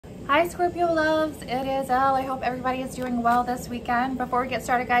Hi Scorpio loves, it is Elle. I hope everybody is doing well this weekend. Before we get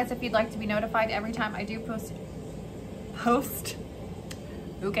started, guys, if you'd like to be notified every time I do post,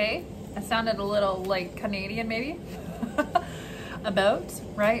 okay, I sounded a little like Canadian maybe,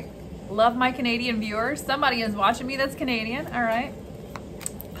 right? Love my Canadian viewers. Somebody is watching me that's Canadian, all right?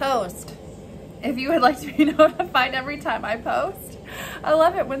 Post. If you would like to be notified every time I post. I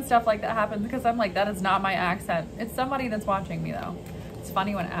love it when stuff like that happens because I'm like, that is not my accent. It's somebody that's watching me though. It's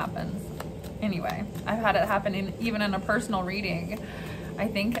funny when it happens. Anyway, I've had it happen even in a personal reading. I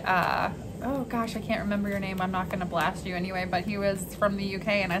think, oh gosh, I can't remember your name. I'm not gonna blast you anyway, but he was from the UK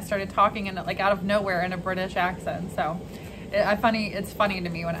and I started talking in like out of nowhere in a British accent. So it's funny to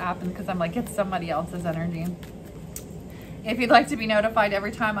me when it happens because I'm like, it's somebody else's energy. If you'd like to be notified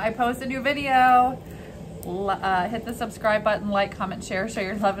every time I post a new video, hit the subscribe button, like, comment, share, show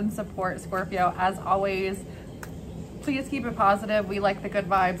your love and support, Scorpio. As always, please keep it positive. We like the good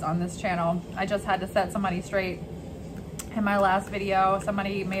vibes on this channel. I just had to set somebody straight in my last video.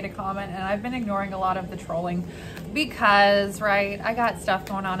 Somebody made a comment and I've been ignoring a lot of the trolling because, right, I got stuff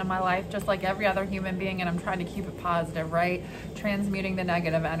going on in my life just like every other human being and I'm trying to keep it positive, right? Transmuting the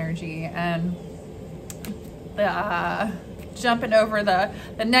negative energy and jumping over the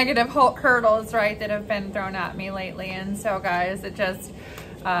negative hurdles, right, that have been thrown at me lately. And so guys, it just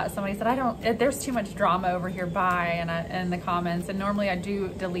somebody said there's too much drama over here in the comments, and normally I do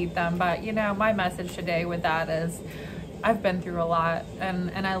delete them, but you know, my message today with that is I've been through a lot,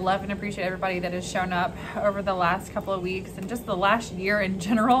 and I love and appreciate everybody that has shown up over the last couple of weeks and just the last year in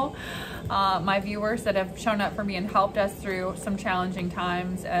general. My viewers that have shown up for me and helped us through some challenging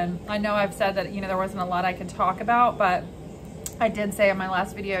times. And I know I've said that, you know, there wasn't a lot I could talk about, but I did say in my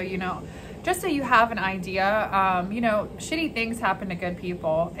last video, you know, just so you have an idea, you know, shitty things happen to good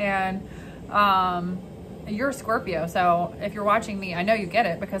people, and you're a Scorpio, so if you're watching me, I know you get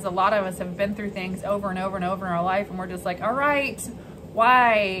it, because a lot of us have been through things over and over and over in our life, and we're just like, all right,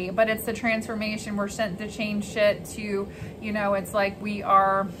 why? But it's the transformation. We're sent to change shit to, you know, it's like we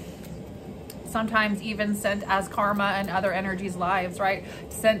are sometimes even sent as karma and other energies' lives, right?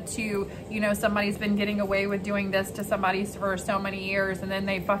 Sent to, you know, somebody's been getting away with doing this to somebody for so many years, and then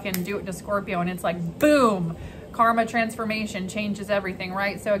they fucking do it to Scorpio, and it's like, boom, karma transformation changes everything,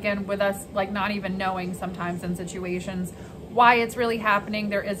 right? So again, with us like not even knowing sometimes in situations why it's really happening,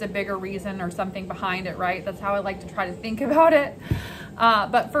 there is a bigger reason or something behind it, right? That's how I like to try to think about it.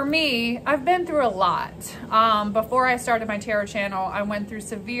 But for me, I've been through a lot. Before I started my tarot channel, I went through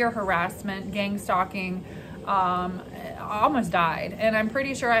severe harassment, gang stalking, I almost died. And I'm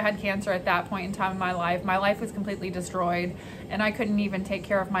pretty sure I had cancer at that point in time in my life. My life was completely destroyed, and I couldn't even take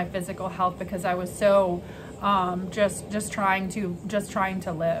care of my physical health because I was so just trying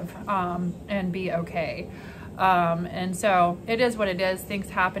to live and be okay. And so it is what it is. Things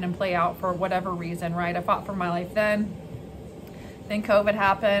happen and play out for whatever reason, right? I fought for my life then COVID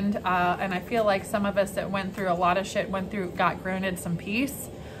happened, and I feel like some of us that went through a lot of shit got granted some peace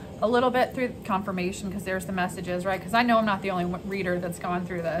a little bit through confirmation, because there's the messages, right? Because I know I'm not the only reader that's gone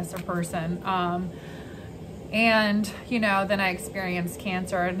through this, or person. And you know, then I experienced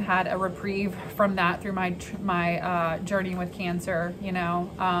cancer and had a reprieve from that through my journey with cancer, you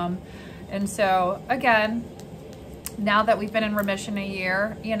know. And so again, now that we've been in remission a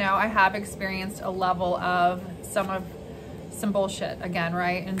year, you know, I have experienced a level of some bullshit again,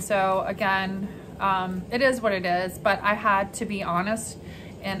 right? And so again, it is what it is, but I had to be honest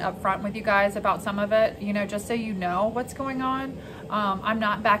and upfront with you guys about some of it, you know, just so you know what's going on. I'm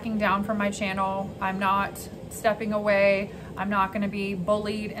not backing down from my channel. I'm not stepping away. I'm not going to be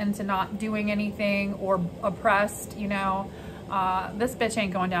bullied into not doing anything or oppressed, you know. This bitch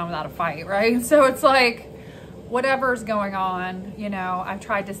ain't going down without a fight, right? So it's like, whatever's going on, you know, I've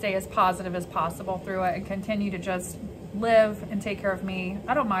tried to stay as positive as possible through it and continue to just live and take care of me.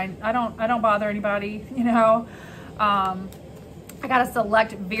 I don't mind. I don't bother anybody, you know. I got a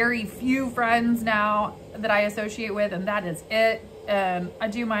select very few friends now that I associate with, and that is it. And I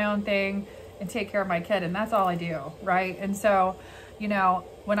do my own thing and take care of my kid, and that's all I do, right? And so, you know,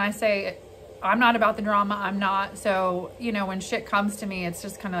 when I say I'm not about the drama, I'm not. So, you know, when shit comes to me, it's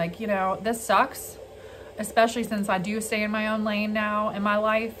just kind of like, you know, this sucks, especially since I do stay in my own lane now in my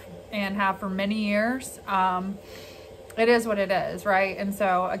life and have for many years. It is what it is, right? And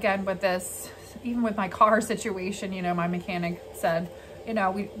so again, with this, even with my car situation, you know, my mechanic said, you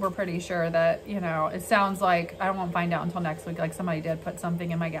know, we're pretty sure that, you know, it sounds like I won't find out until next week, like somebody did put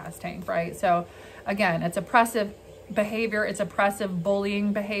something in my gas tank, right? So again, it's oppressive behavior. It's oppressive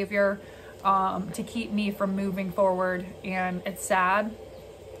bullying behavior to keep me from moving forward. And it's sad.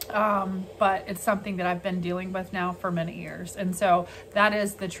 But it's something that I've been dealing with now for many years. And so that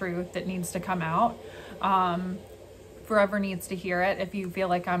is the truth that needs to come out. Whoever needs to hear it. If you feel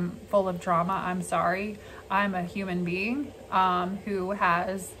like I'm full of drama, I'm sorry. I'm a human being who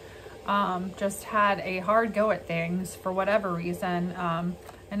has just had a hard go at things for whatever reason.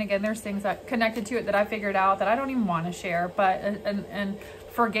 And again, there's things that connected to it that I figured out that I don't even want to share, but and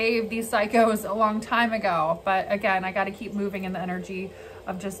forgave these psychos a long time ago. But again, I got to keep moving in the energy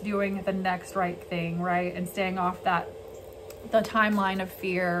of just doing the next right thing, right? And staying off the timeline of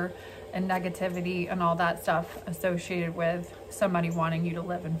fear and negativity and all that stuff associated with somebody wanting you to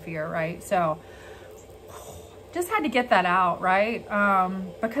live in fear, right? So just had to get that out, right?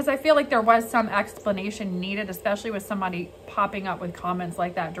 Because I feel like there was some explanation needed, especially with somebody popping up with comments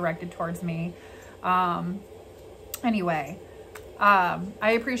like that directed towards me. Anyway,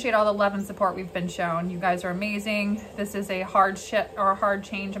 I appreciate all the love and support we've been shown. You guys are amazing. This is a hard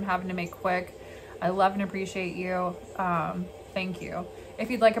change I'm having to make quick. I love and appreciate you. Thank you. If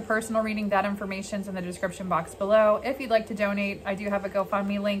you'd like a personal reading, that information's in the description box below. If you'd like to donate, I do have a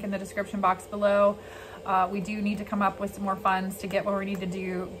GoFundMe link in the description box below. We do need to come up with some more funds to get what we need to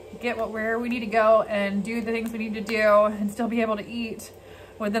do, where we need to go and do the things we need to do and still be able to eat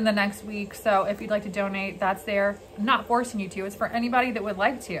within the next week. So if you'd like to donate, that's there. I'm not forcing you to. It's for anybody that would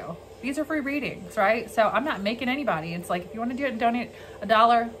like to. These are free readings, right? So I'm not making anybody. It's like, if you want to do it and donate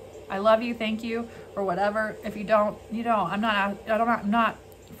 $1, I love you, thank you, or whatever. If you don't, you don't. I'm not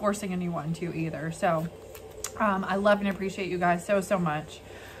forcing anyone to either. So I love and appreciate you guys so much.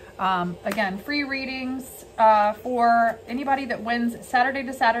 Again, free readings for anybody that wins Saturday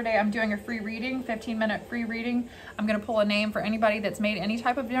to Saturday. I'm doing a free reading, 15-minute free reading. I'm going to pull a name for anybody that's made any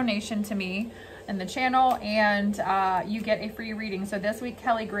type of donation to me in the channel, and you get a free reading. So this week,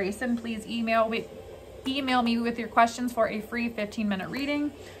 Kelly Grayson, please email me with your questions for a free 15-minute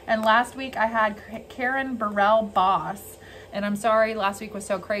reading. And last week I had Karen Burrell Boss, and I'm sorry last week was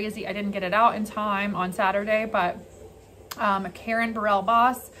so crazy I didn't get it out in time on Saturday, but Karen Burrell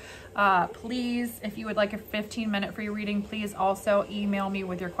Boss, please, if you would like a 15-minute free reading, please also email me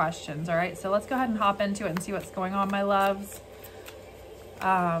with your questions. All right, so let's go ahead and hop into it and see what's going on, my loves.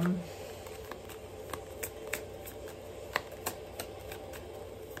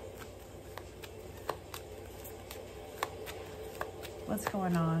 What's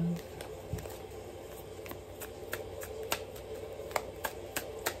going on?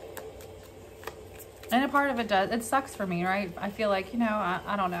 And a part of it it sucks for me, right? I feel like, you know,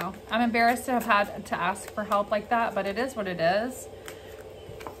 I don't know. I'm embarrassed to have had to ask for help like that, but it is what it is.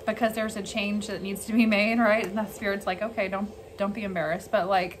 Because there's a change that needs to be made, right? And that spirit's like, okay, don't be embarrassed. But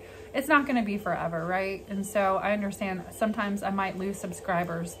like, it's not going to be forever, right? And so I understand sometimes I might lose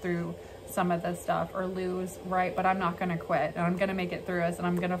subscribers through some of this stuff or lose, right? But I'm not going to quit, and I'm going to make it through this, and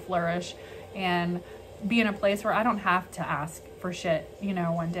I'm going to flourish and be in a place where I don't have to ask for shit, you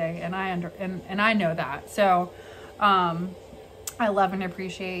know, one day. And I know that. So I love and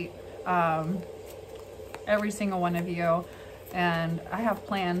appreciate every single one of you, and I have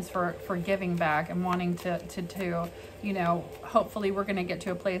plans for giving back and wanting to you know, hopefully we're going to get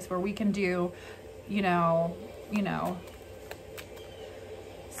to a place where we can do, you know,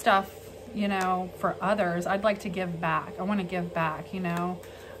 stuff, you know, for others. I'd like to give back. I want to give back, you know.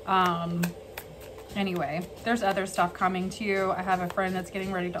 Anyway, there's other stuff coming too. I have a friend that's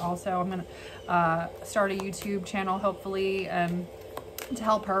getting ready to also, I'm going to start a YouTube channel, hopefully, to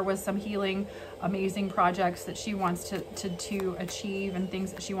help her with some healing, amazing projects that she wants to achieve and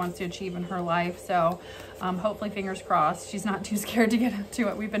things that she wants to achieve in her life. So hopefully, fingers crossed, she's not too scared to get into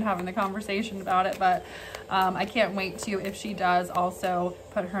it. We've been having the conversation about it, but I can't wait to, if she does, also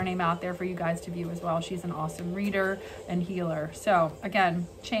put her name out there for you guys to view as well. She's an awesome reader and healer. So again,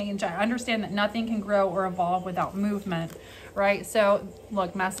 change. I understand that nothing can grow or evolve without movement, right? So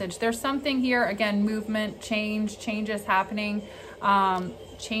look, message, there's something here, again, movement, changes happening.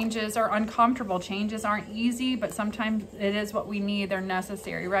 Changes are uncomfortable. Changes aren't easy, but sometimes it is what we need. They're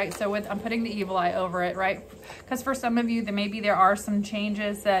necessary, right? So I'm putting the evil eye over it, right? Because for some of you, there are some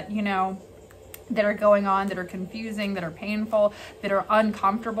changes that, you know, that are going on, that are confusing, that are painful, that are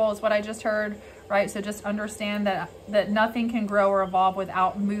uncomfortable is what I just heard, right? So just understand that nothing can grow or evolve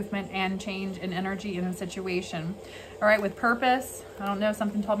without movement and change and energy in a situation. All right, with purpose, I don't know,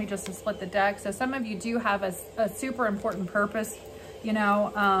 something told me just to split the deck. So some of you do have a super important purpose, you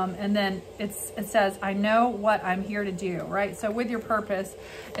know, and then it says, I know what I'm here to do, right? So with your purpose,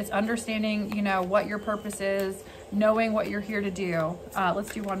 it's understanding, you know, what your purpose is, knowing what you're here to do.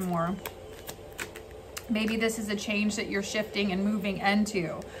 Let's do one more. Maybe this is a change that you're shifting and moving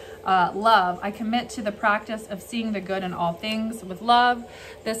into. Love, I commit to the practice of seeing the good in all things with love.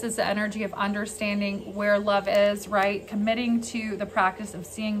 This is the energy of understanding where love is, right? Committing to the practice of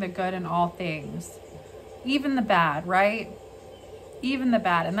seeing the good in all things, even the bad, right? Even the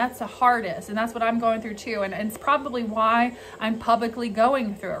bad. And that's the hardest. And that's what I'm going through too. And it's probably why I'm publicly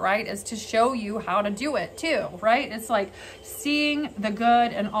going through it, right? Is to show you how to do it too, right? It's like seeing the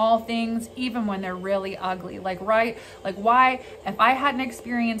good in all things, even when they're really ugly. Like, right? Like, why, if I hadn't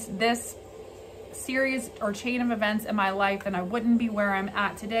experienced this series or chain of events in my life, then I wouldn't be where I'm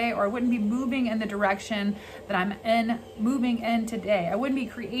at today, or I wouldn't be moving in the direction that I'm moving in today. I wouldn't be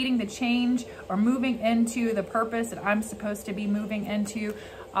creating the change or moving into the purpose that I'm supposed to be moving into,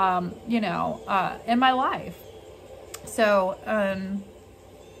 you know, in my life. So,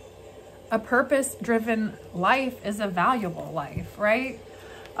 a purpose-driven life is a valuable life, right?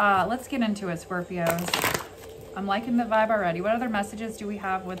 Let's get into it, Scorpios. I'm liking the vibe already. What other messages do we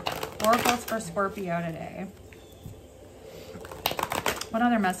have with oracles for Scorpio today? What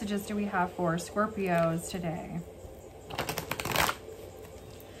other messages do we have for Scorpios today?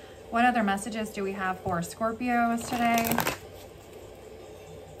 What other messages do we have for Scorpios today?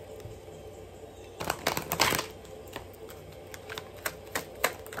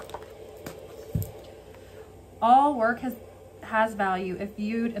 All work has value if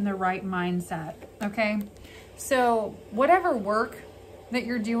viewed in the right mindset, okay? So whatever work that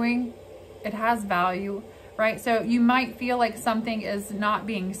you're doing, it has value, right? So you might feel like something is not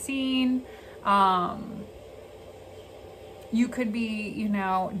being seen. You could be, you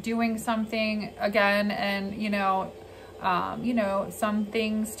know, doing something again, and, you know, some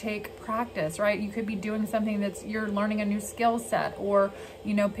things take practice, right? You could be doing something that's, you're learning a new skill set, or,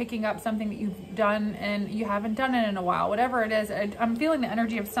 you know, picking up something that you've done and you haven't done it in a while, whatever it is. I'm feeling the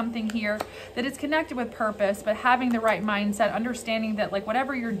energy of something here that is connected with purpose, but having the right mindset, understanding that like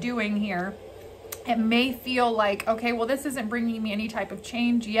whatever you're doing here, it may feel like, okay, well, this isn't bringing me any type of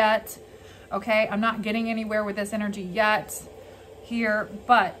change yet. Okay. I'm not getting anywhere with this energy yet here,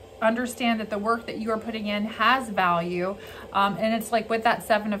 but understand that the work that you are putting in has value. And it's like with that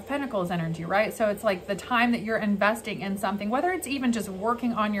Seven of Pentacles energy, right? So it's like the time that you're investing in something, whether it's even just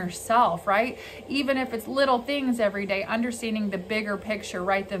working on yourself, right? Even if it's little things every day, understanding the bigger picture,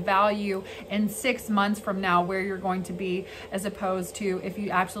 right? The value in 6 months from now, where you're going to be, as opposed to if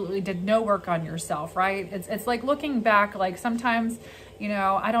you absolutely did no work on yourself, right? It's like looking back, like sometimes, you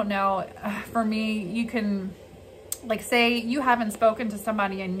know, I don't know, for me, you can, like, say you haven't spoken to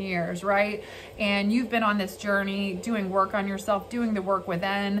somebody in years, right? And you've been on this journey, doing work on yourself, doing the work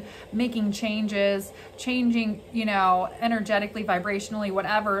within, making changes, changing, you know, energetically, vibrationally,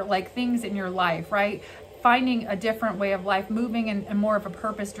 whatever, like things in your life, right? Finding a different way of life, moving in more of a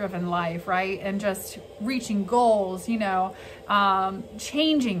purpose-driven life, right? And just reaching goals, you know,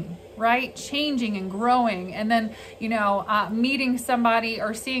 changing, right? Changing and growing. And then, you know, meeting somebody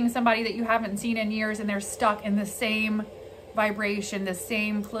or seeing somebody that you haven't seen in years, and they're stuck in the same vibration, the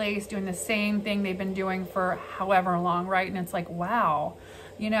same place, doing the same thing they've been doing for however long, right? And it's like, wow,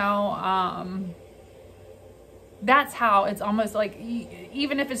 you know, that's how it's almost like,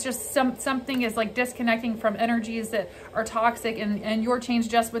 even if it's just something is like disconnecting from energies that are toxic, and your change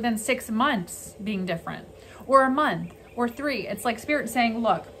just within 6 months being different, or a month or 3, it's like Spirit saying,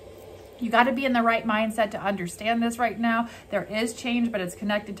 look, you got to be in the right mindset to understand this right now. There is change, but it's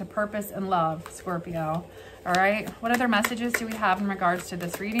connected to purpose and love, Scorpio. All right. What other messages do we have in regards to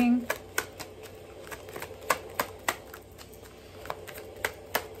this reading?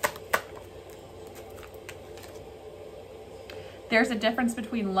 There's a difference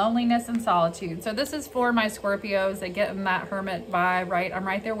between loneliness and solitude. So this is for my Scorpios that get in that hermit vibe, right? I'm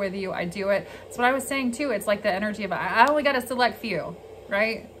right there with you. I do it. That's what I was saying too. It's like the energy of, I only got a select few,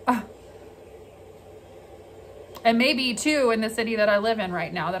 right? And maybe 2 in the city that I live in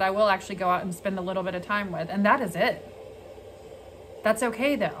right now that I will actually go out and spend a little bit of time with. And that is it. That's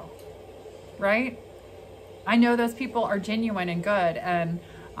okay though, right? I know those people are genuine and good and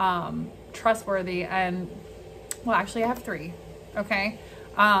trustworthy. And well, actually I have 3, okay,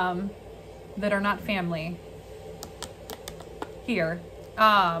 that are not family here.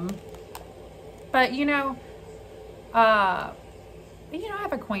 But you know, I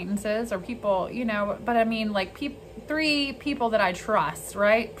have acquaintances or people, you know, but I mean like 3 people that I trust,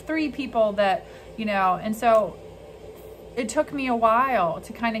 right? 3 people that, you know, and so it took me a while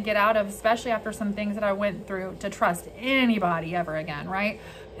to kind of get out of, especially after some things that I went through, to trust anybody ever again, right?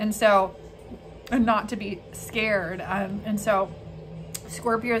 And so, and not to be scared. And so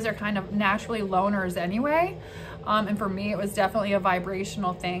Scorpios are kind of naturally loners anyway. And for me, it was definitely a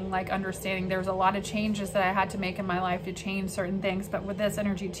vibrational thing, like understanding there's a lot of changes that I had to make in my life to change certain things. But with this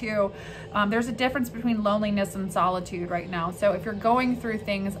energy too, there's a difference between loneliness and solitude right now. So if you're going through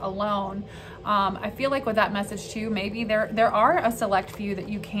things alone, I feel like with that message too, maybe there are a select few that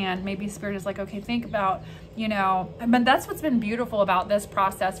you can, maybe Spirit is like, okay, think about, you know, but that's what's been beautiful about this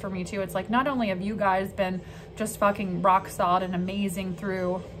process for me too. It's like, not only have you guys been just fucking rock solid and amazing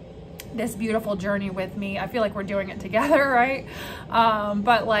through this beautiful journey with me, I feel like we're doing it together, right?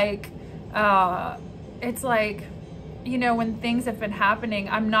 But like, it's like, you know, when things have been happening,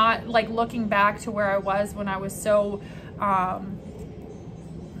 I'm not like looking back to where I was when I was so,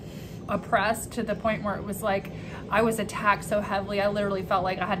 oppressed to the point where it was like, I was attacked so heavily, I literally felt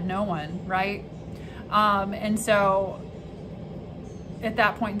like I had no one, right? And so at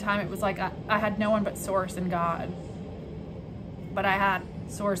that point in time, it was like, I had no one but Source and God, but I had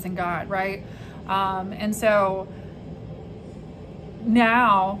Source and God, right? And so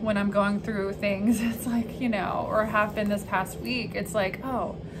now when I'm going through things, it's like, you know, or have been this past week, it's like,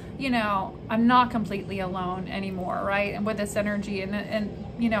 oh, you know, I'm not completely alone anymore, right? And with this energy, and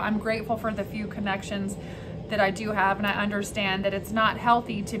you know, I'm grateful for the few connections that I do have, and I understand that it's not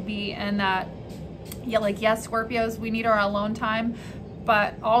healthy to be in that, yeah, like, yes, Scorpios, we need our alone time,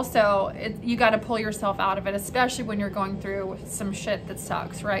 but also you got to pull yourself out of it, especially when you're going through some shit that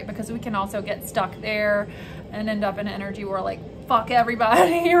sucks, right? Because we can also get stuck there and end up in an energy where like, fuck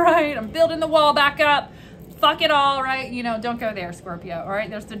everybody, right? I'm building the wall back up. Fuck it all, right? You know, don't go there, Scorpio, all right?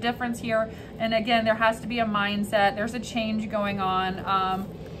 There's the difference here. And again, there has to be a mindset. There's a change going on.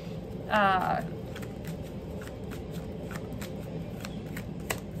 I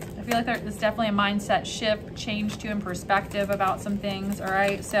feel like there's definitely a mindset shift, change to in perspective about some things, all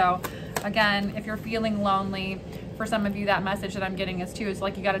right? So again, if you're feeling lonely, for some of you, that message that I'm getting is too, is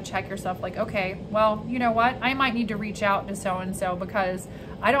like, you got to check yourself, like, okay, well, you know what? I might need to reach out to so-and-so because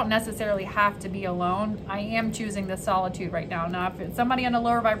I don't necessarily have to be alone. I am choosing the solitude right now. Now, if it's somebody on a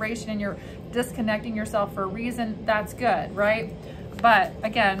lower vibration and you're disconnecting yourself for a reason, that's good, right? But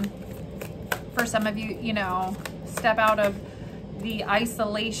again, for some of you, you know, step out of the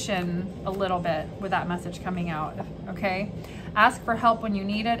isolation a little bit with that message coming out, okay? Ask for help when you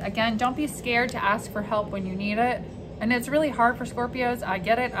need it. Again, don't be scared to ask for help when you need it. And it's really hard for Scorpios. I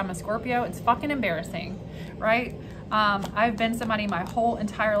get it. I'm a Scorpio. It's fucking embarrassing, right? I've been somebody my whole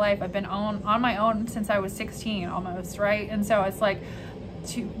entire life. I've been on my own since I was 16 almost, right? And so it's like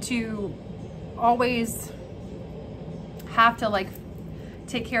to always have to like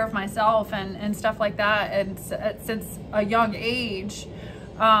take care of myself and stuff like that. And since a young age,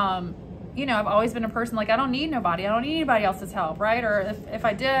 you know, I've always been a person like, I don't need nobody. I don't need anybody else's help, right? Or if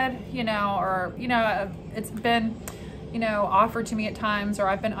I did, you know, or, you know, it's been, you know, offered to me at times, or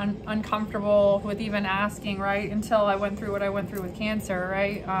I've been uncomfortable with even asking, right? Until I went through what I went through with cancer,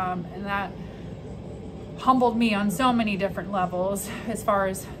 right? And that humbled me on so many different levels as far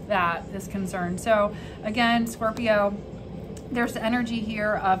as that is concerned. So again, Scorpio, there's the energy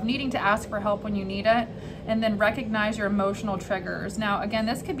here of needing to ask for help when you need it, and then recognize your emotional triggers. Now, again,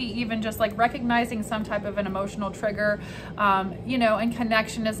 this could be even just like recognizing some type of an emotional trigger, you know, and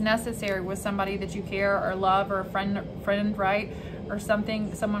connection is necessary with somebody that you care or love, or a friend, right? Or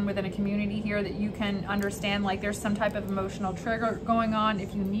someone within a community here that you can understand, like there's some type of emotional trigger going on.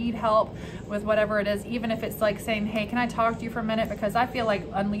 If you need help with whatever it is, even if it's like saying, hey, can I talk to you for a minute? Because I feel like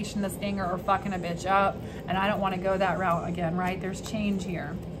unleashing the stinger or fucking a bitch up, and I don't want to go that route again, right? There's change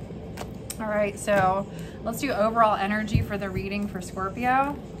here. All right, so let's do overall energy for the reading for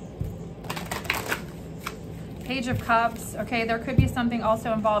Scorpio. Page of Cups. Okay, there could be something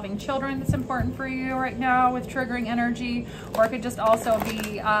also involving children that's important for you right now with triggering energy, or it could just also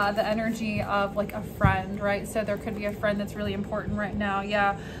be the energy of like a friend, right? So there could be a friend that's really important right now.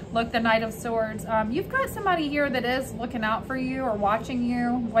 Yeah, look, the Knight of Swords. You've got somebody here that is looking out for you or watching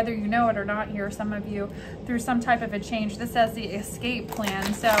you, whether you know it or not here, some of you, through some type of a change. This says the escape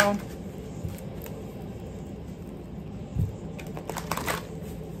plan. So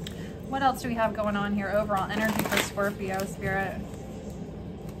what else do we have going on here? Overall energy for Scorpio, Spirit.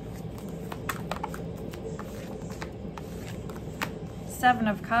 Seven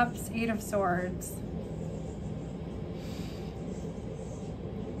of Cups, Eight of Swords.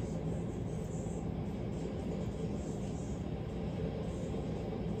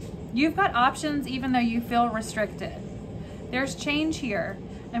 You've got options even though you feel restricted. There's change here.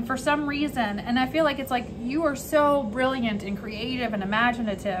 And for some reason, and I feel like it's like you are so brilliant and creative and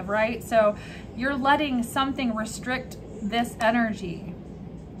imaginative, right? So you're letting something restrict this energy.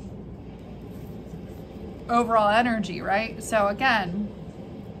 Overall energy, right? So again,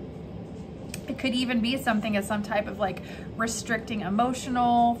 it Could even be something as some type of like restricting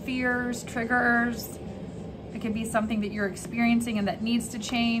emotional fears, triggers. It could be something that you're experiencing and that needs to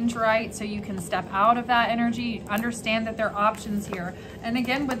change, right? So you can step out of that energy, understand that there are options here. And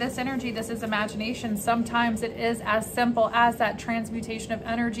again, with this energy, this is imagination. Sometimes it is as simple as that transmutation of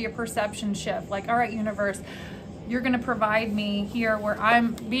energy, a perception shift. Like, all right, universe, you're going to provide me here where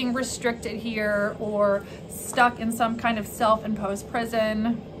I'm being restricted here or stuck in some kind of self-imposed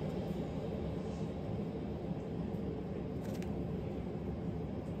prison.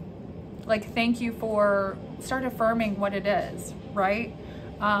 Like, thank you for, start affirming what it is, right?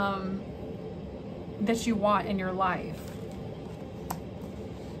 That you want in your life.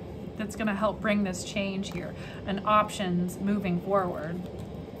 That's going to help bring this change here and options moving forward.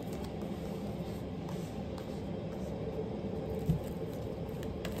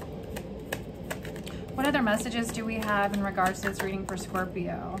 What other messages do we have in regards to this reading for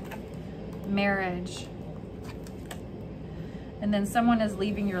Scorpio? Marriage. And then someone is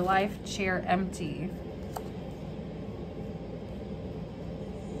leaving your life chair empty.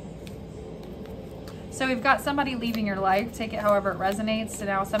 So we've got somebody leaving your life. Take it however it resonates. So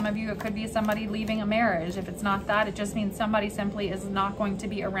now some of you, it could be somebody leaving a marriage. If it's not that, it just means somebody simply is not going to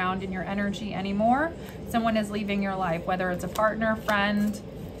be around in your energy anymore. Someone is leaving your life, whether it's a partner, friend,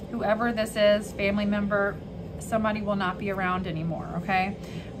 whoever this is, family member, somebody will not be around anymore, okay?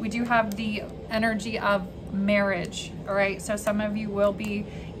 We do have the energy of marriage, all right? So some of you will be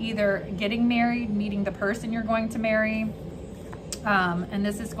either getting married, meeting the person you're going to marry, and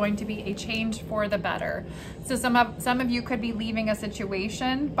this is going to be a change for the better. So some of you could be leaving a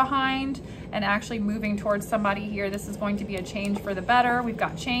situation behind and actually moving towards somebody here. This is going to be a change for the better. We've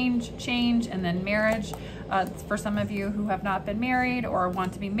got change, and then marriage. For some of you who have not been married or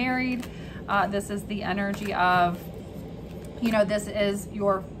want to be married, this is the energy of, you know, this is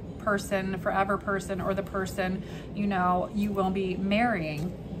your person, forever person, or the person, you know, you will be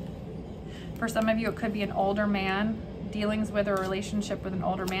marrying. For some of you, it could be an older man, dealings with a relationship with an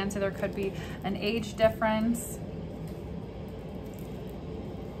older man. So there could be an age difference.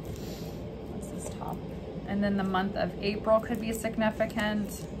 What's this top? And then the month of April could be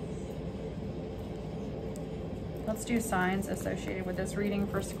significant. Let's do signs associated with this reading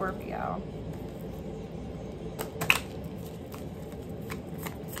for Scorpio.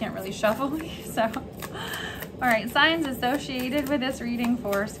 Can't really shuffle these, so. All right, signs associated with this reading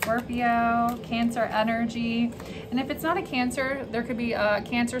for Scorpio, Cancer energy. And if it's not a Cancer, there could be a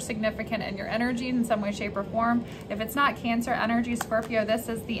Cancer significant in your energy in some way, shape, or form. If it's not Cancer energy, Scorpio, this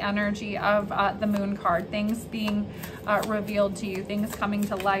is the energy of the Moon card, things being revealed to you, things coming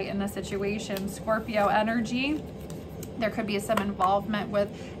to light in a situation. Scorpio energy, there could be some involvement with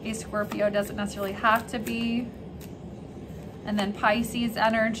a Scorpio, doesn't necessarily have to be. And then Pisces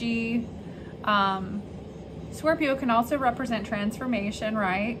energy. Scorpio can also represent transformation,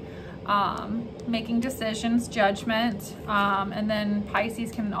 right? Making decisions, judgment. And then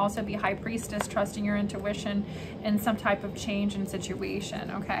Pisces can also be High Priestess, trusting your intuition in some type of change in situation,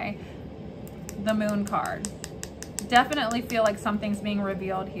 okay? The Moon card. Definitely feel like something's being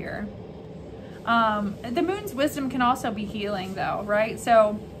revealed here. The Moon's wisdom can also be healing though, right?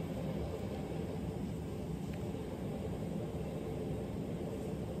 So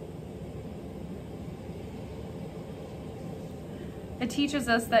it teaches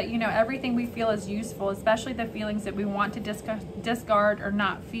us that, you know, everything we feel is useful, especially the feelings that we want to discard or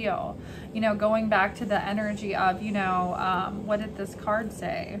not feel. You know, going back to the energy of, you know, what did this card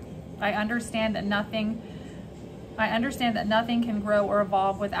say? I understand that nothing can grow or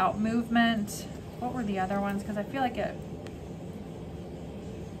evolve without movement. What were the other ones? Because I feel like it.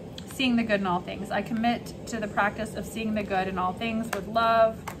 Seeing the good in all things. I commit to the practice of seeing the good in all things with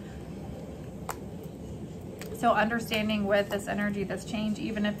love. So understanding with this energy, this change,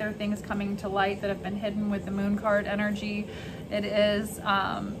 even if there are things coming to light that have been hidden with the Moon card energy, it is,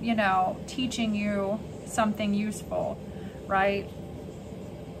 you know, teaching you something useful, right?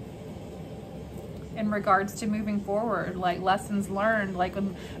 In regards to moving forward, like lessons learned, like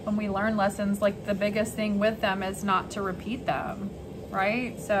when we learn lessons, like the biggest thing with them is not to repeat them,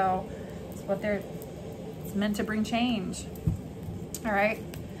 right? So it's what it's meant to bring change. All right.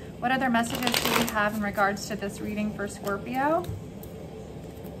 What other messages do we have in regards to this reading for Scorpio?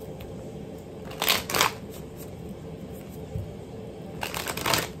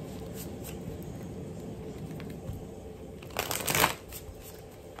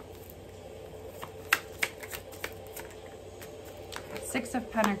 Six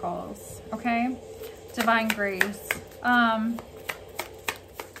of Pentacles, okay? Divine grace.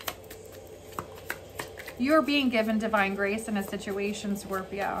 You are being given divine grace in a situation,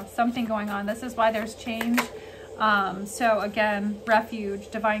 Scorpio. Something going on. This is why there's change. So again, refuge,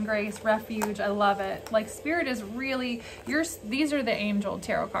 divine grace, refuge. I love it. Like Spirit is really, these are the angel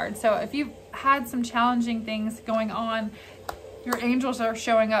tarot cards. So if you've had some challenging things going on, your angels are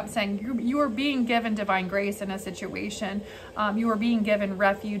showing up saying you are being given divine grace in a situation. You are being given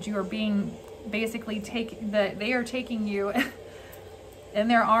refuge. You are being basically they are taking you in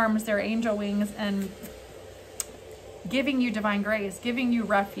their arms, their angel wings, and giving you divine grace, giving you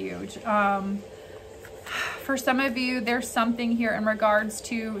refuge. For some of you, there's something here in regards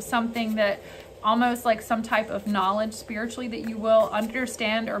to something that almost like some type of knowledge spiritually that you will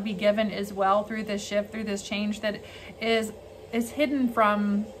understand or be given as well through this shift, through this change that is hidden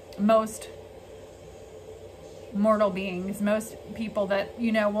from most mortal beings, most people that,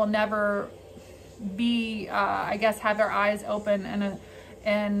 you know, will never be, I guess, have their eyes open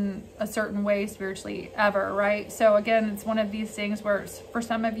in a certain way spiritually ever, right? So again, it's one of these things where for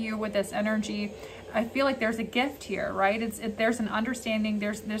some of you with this energy, I feel like there's a gift here, right? There's an understanding,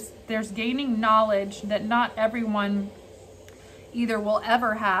 there's gaining knowledge that not everyone either will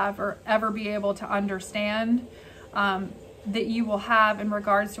ever have or ever be able to understand, that you will have in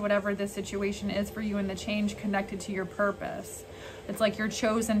regards to whatever this situation is for you and the change connected to your purpose. It's like you're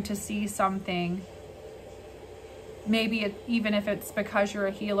chosen to see something. Maybe even if it's because you're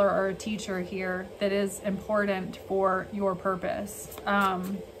a healer or a teacher here, that is important for your purpose.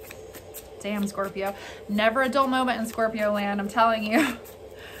 Damn, Scorpio. Never a dull moment in Scorpio land, I'm telling you.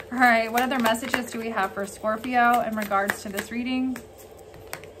 All right, what other messages do we have for Scorpio in regards to this reading?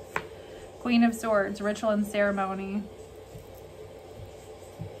 Queen of Swords, ritual and ceremony.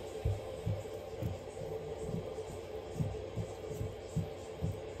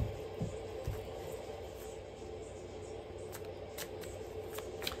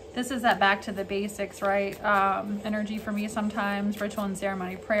 This is that back to the basics, right? Energy for me sometimes, ritual and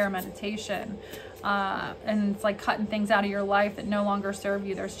ceremony, prayer, meditation. And it's like cutting things out of your life that no longer serve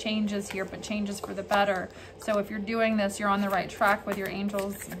you. There's changes here, but changes for the better. So if you're doing this, you're on the right track with your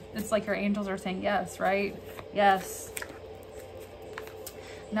angels. It's like your angels are saying yes, right? Yes.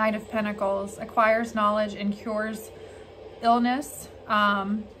 Knight of Pentacles, acquires knowledge and cures illness.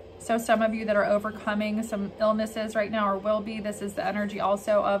 So some of you that are overcoming some illnesses right now or will be, this is the energy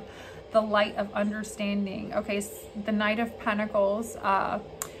also of the light of understanding. Okay, the Knight of Pentacles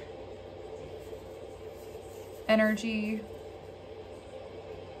energy.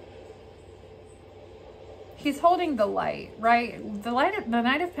 He's holding the light, right? The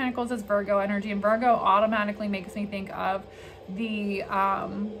Knight of Pentacles is Virgo energy, and Virgo automatically makes me think of the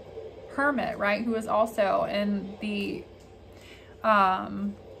Hermit, right? Who is also in the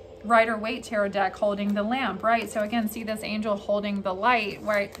Rider-Waite tarot deck holding the lamp, right? So again, see this angel holding the light,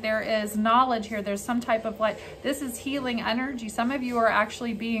 right? There is knowledge here. There's some type of light. This is healing energy. Some of you are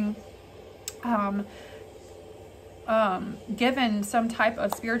actually being given some type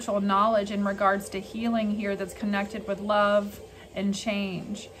of spiritual knowledge in regards to healing here that's connected with love and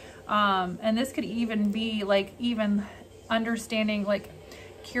change. And this could even be like even understanding like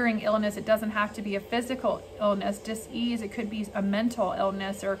curing illness. It doesn't have to be a physical illness, dis-ease. It could be a mental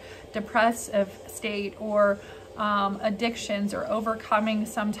illness or depressive state or addictions or overcoming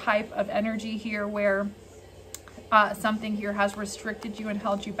some type of energy here where something here has restricted you and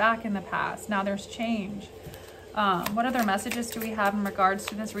held you back in the past. Now there's change. What other messages do we have in regards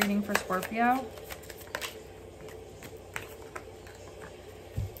to this reading for Scorpio?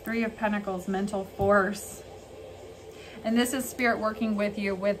 Three of Pentacles, mental force. And this is Spirit working with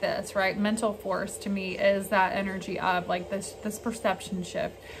you with this, right? Mental force to me is that energy of like this perception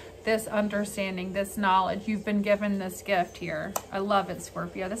shift, this understanding, this knowledge. You've been given this gift here. I love it,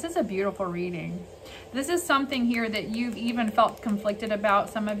 Scorpio. This is a beautiful reading. This is something here that you've even felt conflicted about,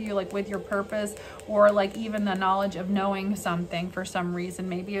 some of you, like with your purpose, or like even the knowledge of knowing something for some reason.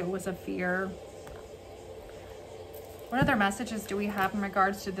 Maybe it was a fear. What other messages do we have in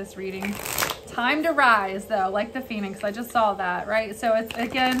regards to this reading? Time to rise, though, like the Phoenix. I just saw that, right? So it's,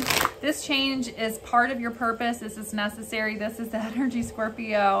 again, this change is part of your purpose. This is necessary. This is the energy,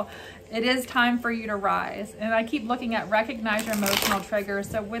 Scorpio. It is time for you to rise. And I keep looking at recognize your emotional triggers.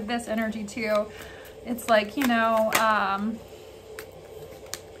 So with this energy, too, it's like, you know,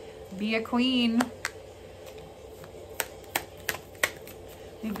 be a queen.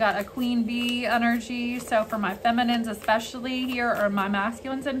 We've got a queen bee energy. So for my feminines especially here, or my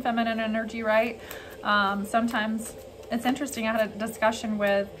masculines and feminine energy, right? Sometimes it's interesting. I had a discussion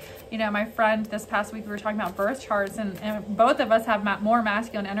with, you know, my friend this past week. We were talking about birth charts, and both of us have more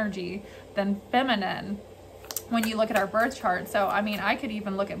masculine energy than feminine when you look at our birth chart. So, I mean, I could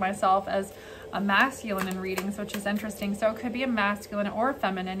even look at myself as a masculine in readings, which is interesting. So it could be a masculine or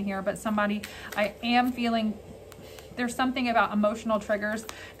feminine here, but somebody, I am feeling there's something about emotional triggers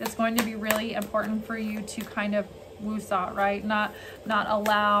that's going to be really important for you to kind of woosah, right? Not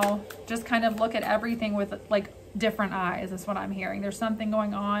allow, just kind of look at everything with like different eyes is what I'm hearing. There's something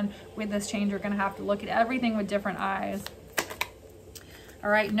going on with this change. You're going to have to look at everything with different eyes. All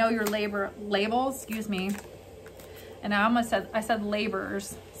right, know your labels, excuse me. And I said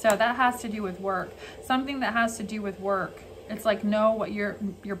laborers. So that has to do with work. Something that has to do with work. It's like know what your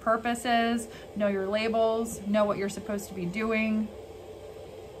purpose is, know your labels, know what you're supposed to be doing.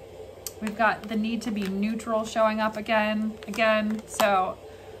 We've got the need to be neutral showing up again. So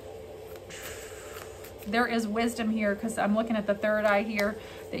there is wisdom here, because I'm looking at the third eye here,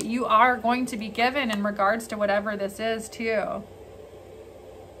 that you are going to be given in regards to whatever this is too.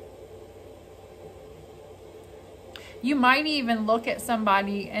 You might even look at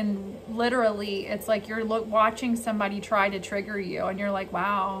somebody and literally it's like you're watching somebody try to trigger you and you're like,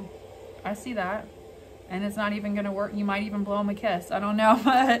 wow, I see that. And it's not even going to work. You might even blow them a kiss. I don't know,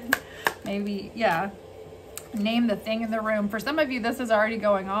 but maybe, yeah. Name the thing in the room. For some of you, this is already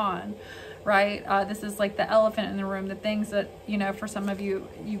going on, right? This is like the elephant in the room, the things that, you know, for some of you,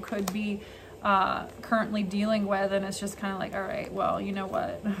 you could be currently dealing with, and it's just kind of like, all right, well, you know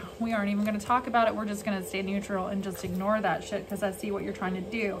what, we aren't even going to talk about it. We're just going to stay neutral and just ignore that shit, because I see what you're trying to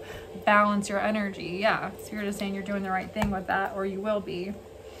do. Balance your energy. Yeah, Spirit is saying you're doing the right thing with that, or you will be.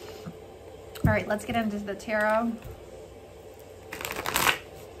 All right, let's get into the tarot.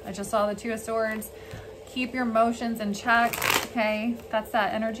 I just saw the Two of Swords. Keep your emotions in check, okay? That's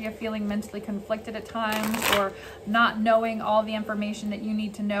that energy of feeling mentally conflicted at times, or not knowing all the information that you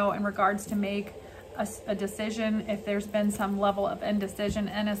need to know in regards to make a decision if there's been some level of indecision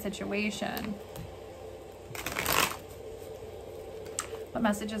in a situation. What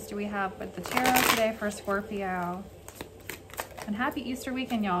messages do we have with the tarot today for Scorpio? And happy Easter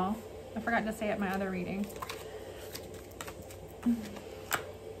weekend, y'all. I forgot to say it in my other reading.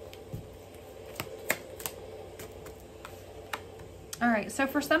 All right, so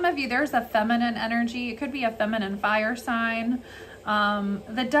for some of you, there's a feminine energy. It could be a feminine fire sign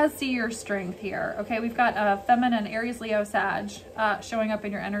that does see your strength here. Okay, we've got a feminine Aries, Leo, Sag showing up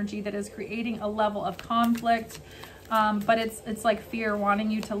in your energy that is creating a level of conflict, but it's like fear,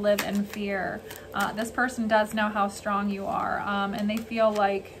 wanting you to live in fear. This person does know how strong you are, and they feel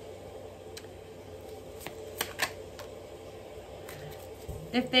like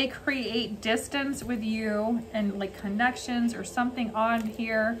if they create distance with you and like connections or something on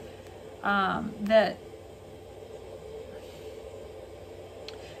here, that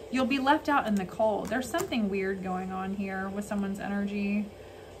you'll be left out in the cold. There's something weird going on here with someone's energy.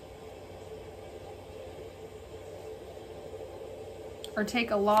 Or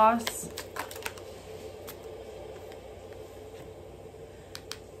take a loss.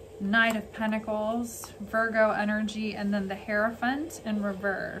 Knight of Pentacles, Virgo energy, and then the Hierophant in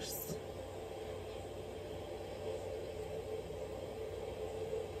reverse.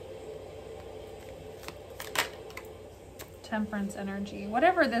 Temperance energy.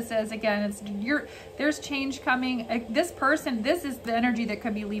 Whatever this is, again, it's there's change coming. This person, this is the energy that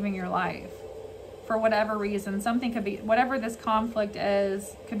could be leaving your life for whatever reason. Something could be, whatever this conflict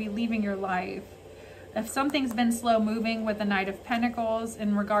is, could be leaving your life. If something's been slow moving with the Knight of Pentacles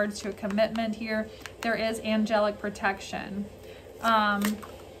in regards to a commitment here, there is angelic protection.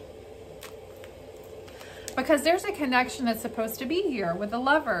 Because there's a connection that's supposed to be here with the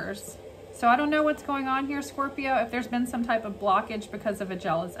Lovers. So I don't know what's going on here, Scorpio. If there's been some type of blockage because of a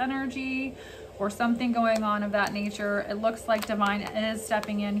jealous energy or something going on of that nature, it looks like Divine is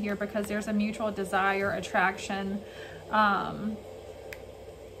stepping in here because there's a mutual desire, attraction.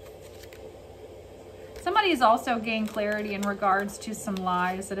 Somebody's also gained clarity in regards to some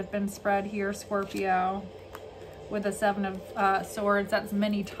lies that have been spread here, Scorpio, with the Seven of Swords. That's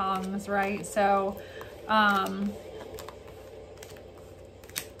many tongues, right? So I'm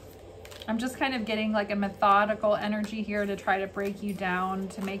just kind of getting like a methodical energy here to try to break you down,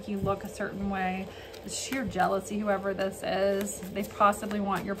 to make you look a certain way. It's sheer jealousy, whoever this is. They possibly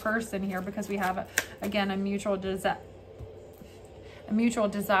want your person here because we have, again, a mutual desire.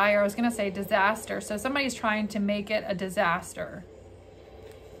 I was going to say disaster. So somebody's trying to make it a disaster,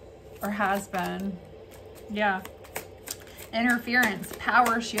 or has been. Yeah. Interference,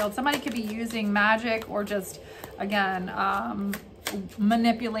 power shield. Somebody could be using magic or just, again,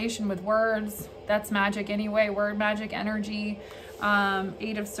 manipulation with words. That's magic anyway. Word magic, energy.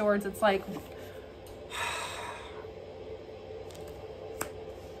 Eight of Swords. It's like,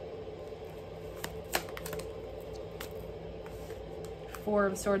 Four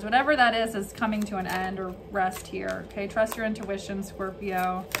of Swords. Whatever that is coming to an end or rest here. Okay, trust your intuition,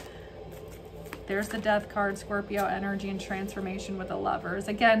 Scorpio. There's the Death card, Scorpio energy and transformation with the Lovers.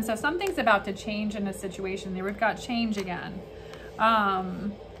 Again, so something's about to change in a situation there. We've got change again.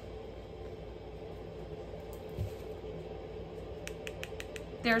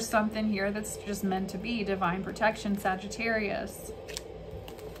 There's something here that's just meant to be. Divine protection, Sagittarius.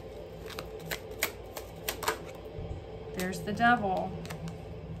 There's the Devil.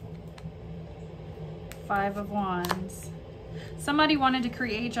 Five of Wands. Somebody wanted to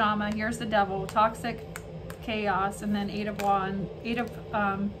create drama. Here's the Devil, toxic chaos, and then Eight of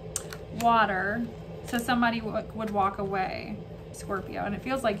Water. So somebody would walk away, Scorpio, and it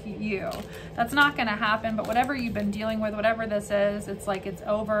feels like you. That's not going to happen, but whatever you've been dealing with, whatever this is, it's like it's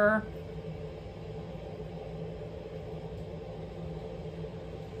over.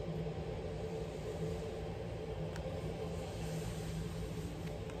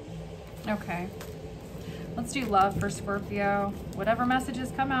 Okay. Let's do love for Scorpio. Whatever messages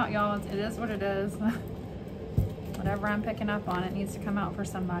come out, y'all, it is what it is. Whatever I'm picking up on, it needs to come out for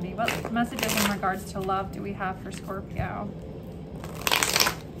somebody. What messages in regards to love do we have for Scorpio?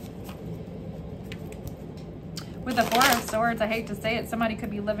 With the Four of Swords, I hate to say it, somebody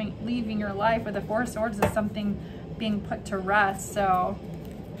could be leaving your life. With the Four of Swords is something being put to rest. So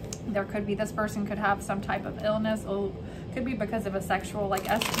there could be, this person could have some type of illness, or could be because of a sexual, like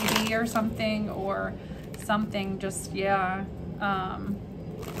STD or something, or something just, yeah,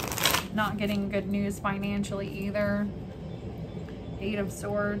 not getting good news financially either. Eight of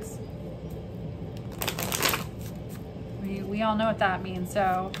Swords. We all know what that means.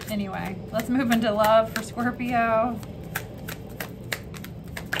 So anyway, let's move into love for Scorpio.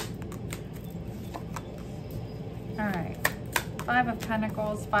 All right. Five of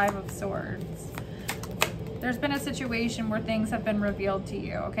Pentacles, Five of Swords. There's been a situation where things have been revealed to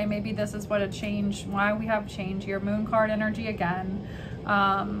you. Okay, maybe this is what a change, why we have change here. Moon card energy again.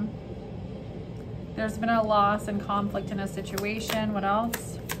 There's been a loss and conflict in a situation. What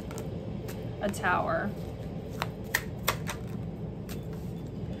else? A Tower.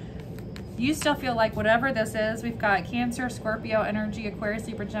 You still feel like whatever this is, we've got Cancer, Scorpio energy, Aquarius,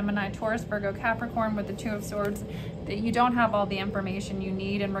 Libra, Gemini, Taurus, Virgo, Capricorn with the Two of Swords, that you don't have all the information you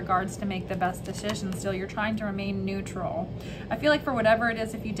need in regards to make the best decision. Still, you're trying to remain neutral. I feel like for whatever it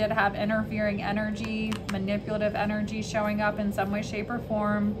is, if you did have interfering energy, manipulative energy showing up in some way, shape, or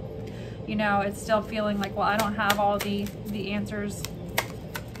form, you know, it's still feeling like, well, I don't have all the answers.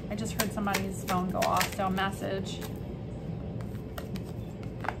 I just heard somebody's phone go off, so a message.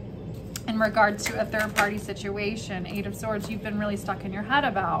 In regards to a third-party situation, Eight of Swords, you've been really stuck in your head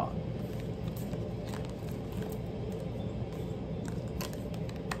about.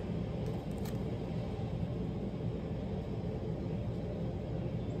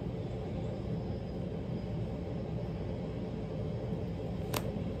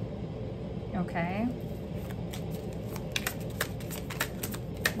 Okay.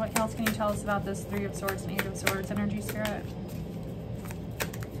 What else can you tell us about this Three of Swords and Eight of Swords energy, Spirit?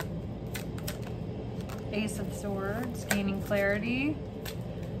 Ace of Swords, gaining clarity.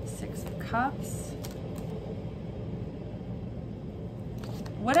 Six of Cups.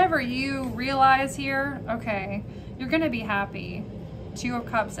 Whatever you realize here, okay, you're going to be happy. Two of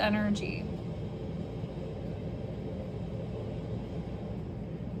Cups energy.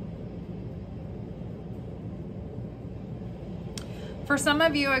 For some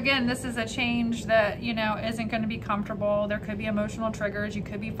of you, again, this is a change that, you know, isn't going to be comfortable. There could be emotional triggers. You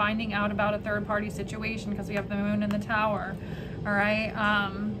could be finding out about a third-party situation because we have the Moon and the Tower. All right.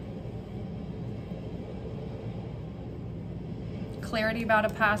 Clarity about a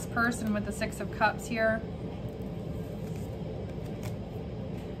past person with the Six of Cups here.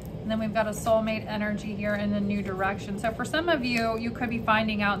 And then we've got a soulmate energy here in a new direction. So for some of you, you could be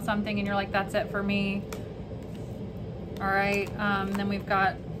finding out something and you're like, that's it for me. All right, then we've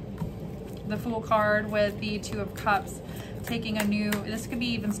got the Fool card with the Two of Cups, taking a new, this could be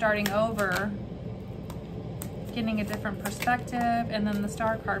even starting over, getting a different perspective, and then the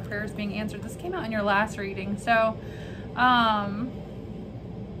Star card, prayers being answered. This came out in your last reading. So,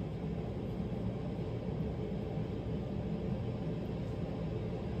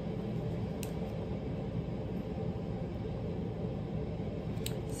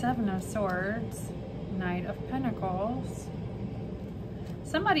 Seven of Swords. Knight of Pentacles.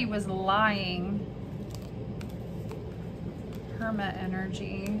 Somebody was lying. Hermit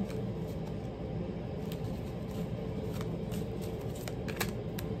energy.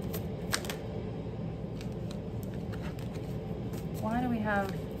 Why do we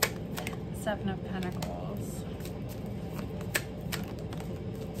have Seven of Pentacles?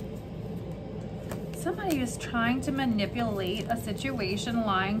 Somebody is trying to manipulate a situation,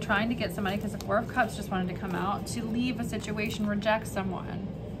 lying, trying to get somebody, because the Four of Cups just wanted to come out, to leave a situation, reject someone.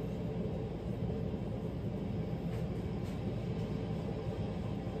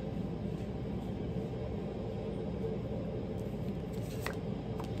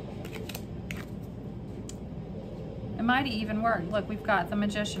 It might even work. Look, we've got the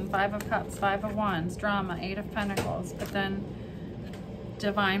Magician, Five of Cups, Five of Wands, drama, Eight of Pentacles, but then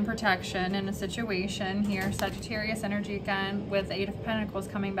divine protection in a situation here. Sagittarius energy again with Eight of Pentacles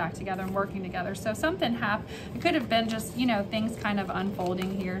coming back together and working together. So something happened. It could have been just, you know, things kind of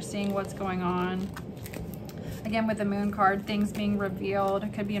unfolding here, seeing what's going on. Again, with the Moon card, things being revealed.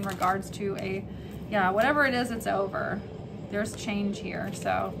 It could be in regards to a, yeah, whatever it is, it's over. There's change here.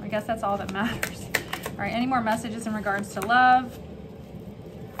 So I guess that's all that matters. All right, any more messages in regards to love?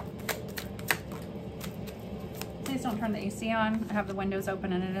 Please don't turn the AC on. I have the windows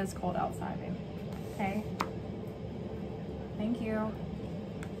open and it is cold outside, baby. Okay. Thank you.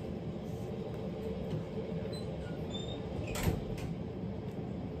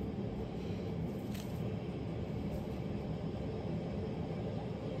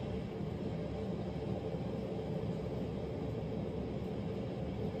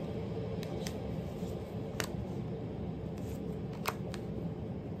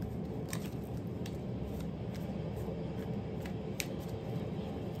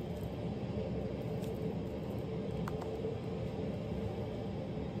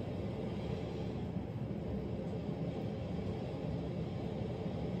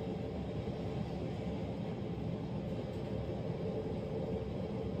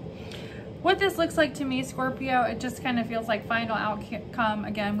 What this looks like to me, Scorpio, it just kind of feels like final outcome.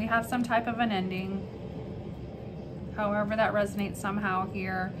 Again, we have some type of an ending. However that resonates somehow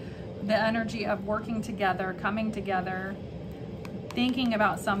here. The energy of working together, coming together, thinking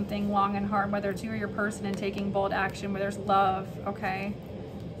about something long and hard, whether it's you or your person, and taking bold action where there's love, okay?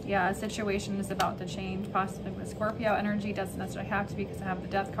 Yeah, a situation is about to change, possibly with Scorpio energy. Doesn't necessarily have to be because I have the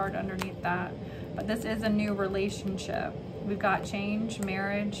Death card underneath that. But this is a new relationship. We've got change,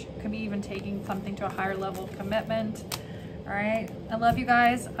 marriage, could be even taking something to a higher level of commitment. All right, I love you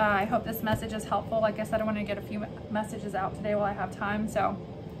guys. I hope this message is helpful. Like I said, I want to get a few messages out today while I have time. So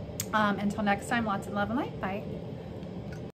until next time, lots of love and light. Bye.